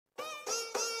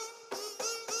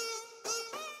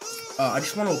I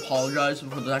just want to apologize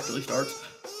before this actually starts.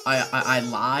 I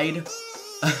lied.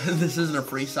 This isn't a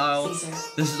freestyle.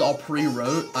 This is all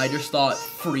pre-wrote. I just thought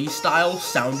freestyle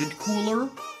sounded cooler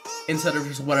instead of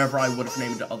just whatever I would have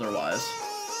named it otherwise.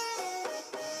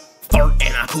 Fart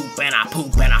and I poop and I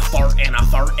poop and I fart and I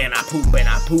fart and I poop and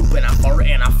I poop and I fart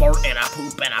and I fart and I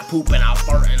poop and I poop and I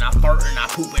fart and I fart and I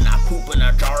poop and I poop in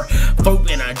a jar, poop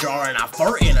in a jar and I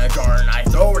fart in a jar and I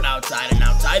throw it outside and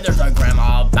outside there's a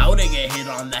grandma about to get hit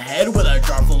on the head with a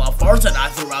jar full of farts that I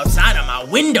threw outside of my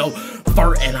window.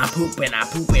 Fart and I poop and I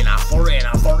poop and I fart and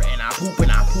I fart and I poop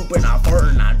and I poop and I fart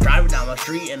and I drive down the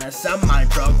street in a semi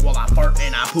truck while I fart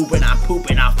and I poop and I poop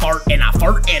and I fart and I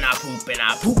fart and I poop and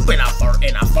I poop and I fart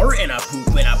and I fart and I poop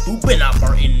and I poop and I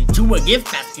fart into a gift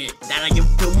basket that I give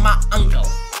to my uncle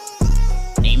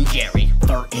named Jerry.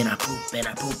 Fart and I poop and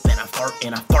I poop and I fart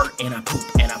and I fart and I poop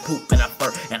and I poop and I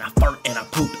fart and I fart and I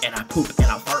poop and I poop and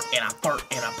I fart and I fart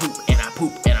and I poop and I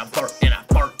poop and I fart and I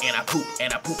fart and I poop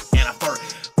and I poop and I fart.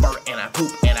 Fart and I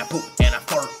poop and I poop and I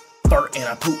fart. Fart and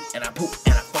I poop and I poop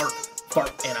and I fart.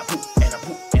 Fart and I poop and I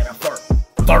poop and I fart.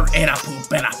 Fart and I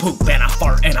poop and I poop and I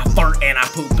fart and I fart and I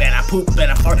poop and I poop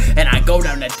and I fart. And I go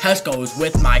down to Tesco's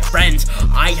with my friends.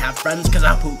 I have friends cause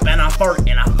I poop and I fart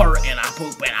and I fart and I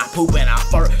poop and I poop and I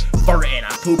fart. Fart and I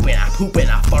poop and I poop and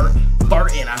I fart.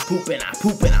 Fart and I poop and I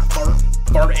poop and I fart.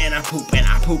 Fart and I poop and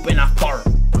I poop and I fart.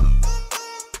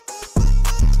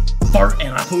 Fart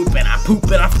and I poop and I poop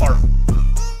and I fart.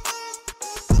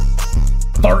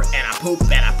 Fart and I poop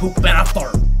and I poop and I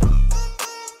fart.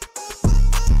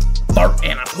 Fart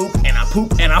and I poop and I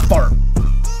poop and I fart.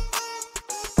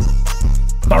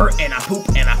 Fart and I poop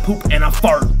and I poop and I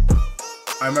fart.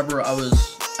 I remember I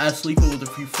was at sleeping with a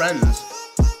few friends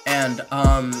and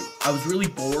I was really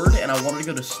bored and I wanted to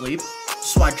go to sleep.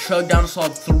 So I chugged down a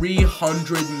solid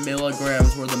 300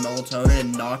 milligrams worth of melatonin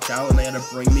and knocked out, and they had to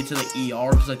bring me to the ER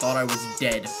because I thought I was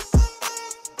dead.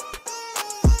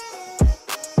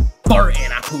 Fart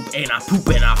and I poop and I poop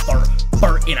and I fart.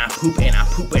 Fart and I poop and I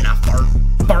poop and I fart.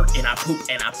 Fart and I poop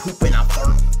and I poop and I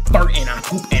fart. Fart and I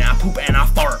poop and I poop and I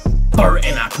fart. Fart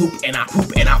and I poop and I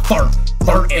poop and I fart.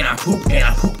 Fart and I poop and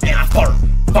I poop and I fart.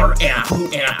 Fart and I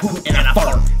poop and I poop and I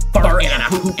fart. Fart and I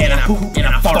poop and I poop and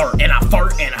I fart. And I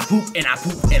fart and I poop and I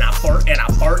poop and I fart and I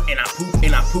fart and I poop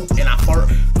and I poop and I fart.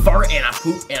 Fart and I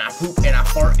poop and I poop and I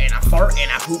fart and I fart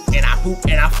and I poop and I poop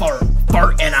and I fart.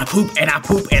 Fart and I poop and I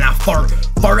poop and I fart.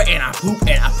 Fart and I poop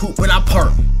and I poop and I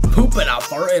fart. Poop and I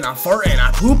fart and I fart and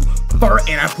I poop. Fart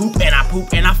and I poop and I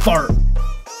poop and I fart.